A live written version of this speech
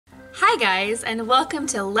Hi guys, and welcome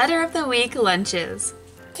to Letter of the Week Lunches.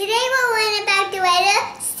 Today we'll learn about the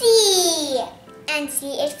letter C, and C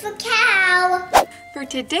is for cow. For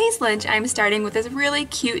today's lunch, I'm starting with this really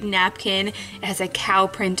cute napkin. It has a cow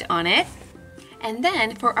print on it. And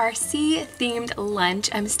then for our C-themed lunch,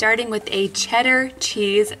 I'm starting with a cheddar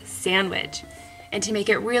cheese sandwich. And to make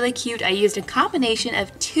it really cute, I used a combination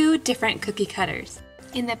of 2 different cookie cutters.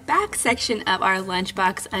 In the back section of our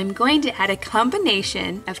lunchbox, I'm going to add a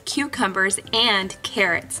combination of cucumbers and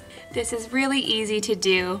carrots. This is really easy to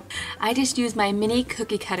do. I just use my mini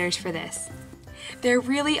cookie cutters for this. There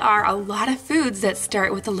really are a lot of foods that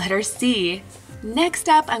start with the letter C. Next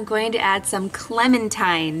up, I'm going to add some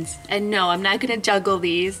clementines. And no, I'm not going to juggle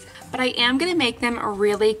these, but I am going to make them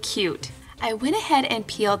really cute. I went ahead and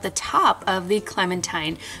peeled the top of the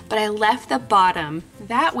clementine, but I left the bottom.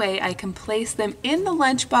 That way I can place them in the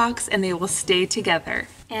lunchbox and they will stay together.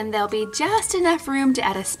 And there'll be just enough room to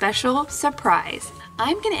add a special surprise.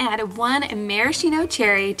 I'm going to add 1 maraschino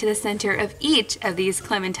cherry to the center of each of these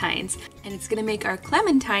clementines, and it's going to make our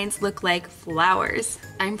clementines look like flowers.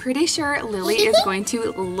 I'm pretty sure Lily is going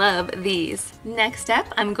to love these. Next up,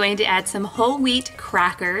 I'm going to add some whole wheat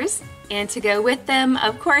crackers. And to go with them,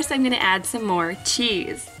 of course, I'm going to add some more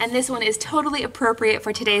cheese. And this one is totally appropriate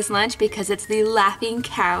for today's lunch because it's the Laughing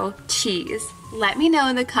Cow cheese. Let me know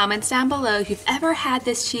in the comments down below if you've ever had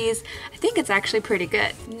this cheese. I think it's actually pretty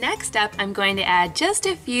good. Next up, I'm going to add just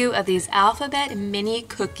a few of these alphabet mini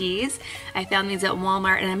cookies. I found these at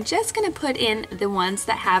Walmart, and I'm just going to put in the ones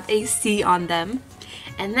that have a C on them.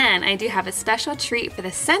 And then I do have a special treat for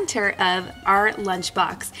the center of our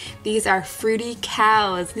lunchbox. These are fruity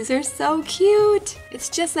cows. These are so cute. It's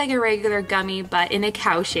just like a regular gummy, but in a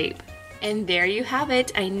cow shape. And there you have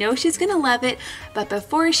it. I know she's gonna love it, but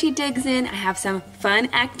before she digs in, I have some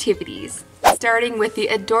fun activities. Starting with the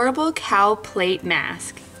adorable cow plate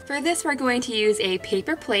mask. For this, we're going to use a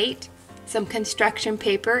paper plate, some construction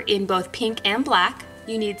paper in both pink and black.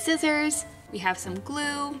 You need scissors. We have some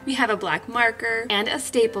glue, we have a black marker, and a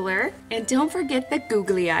stapler. And don't forget the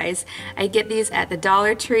googly eyes. I get these at the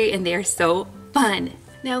Dollar Tree and they are so fun.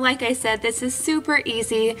 Now, like I said, this is super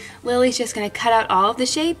easy. Lily's just gonna cut out all of the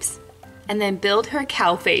shapes and then build her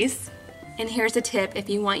cow face. And here's a tip, if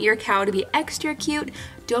you want your cow to be extra cute,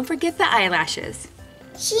 don't forget the eyelashes.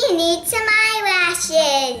 She needs some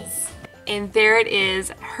eyelashes. And there it is.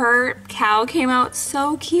 Her cow came out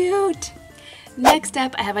so cute. Next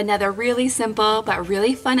up, I have another really simple but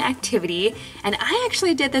really fun activity, and I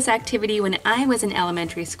actually did this activity when I was in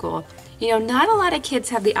elementary school. You know, not a lot of kids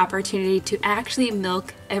have the opportunity to actually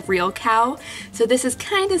milk a real cow, so this is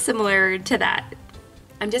kind of similar to that.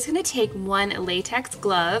 I'm just going to take 1 latex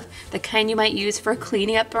glove, the kind you might use for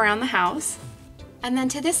cleaning up around the house. And then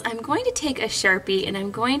to this, I'm going to take a Sharpie and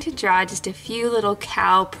I'm going to draw just a few little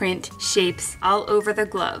cow print shapes all over the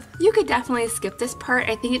glove. You could definitely skip this part.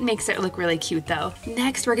 I think it makes it look really cute though.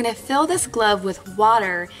 Next, we're gonna fill this glove with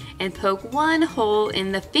water and poke 1 hole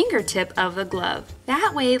in the fingertip of the glove.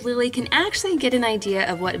 That way, Lily can actually get an idea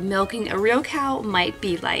of what milking a real cow might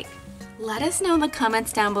be like. Let us know in the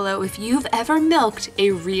comments down below if you've ever milked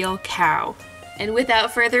a real cow. And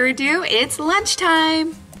without further ado, it's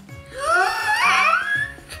lunchtime.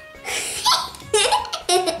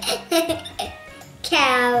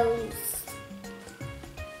 Cows.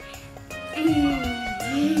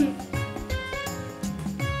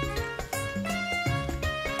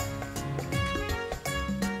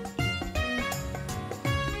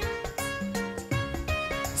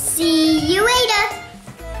 See you later.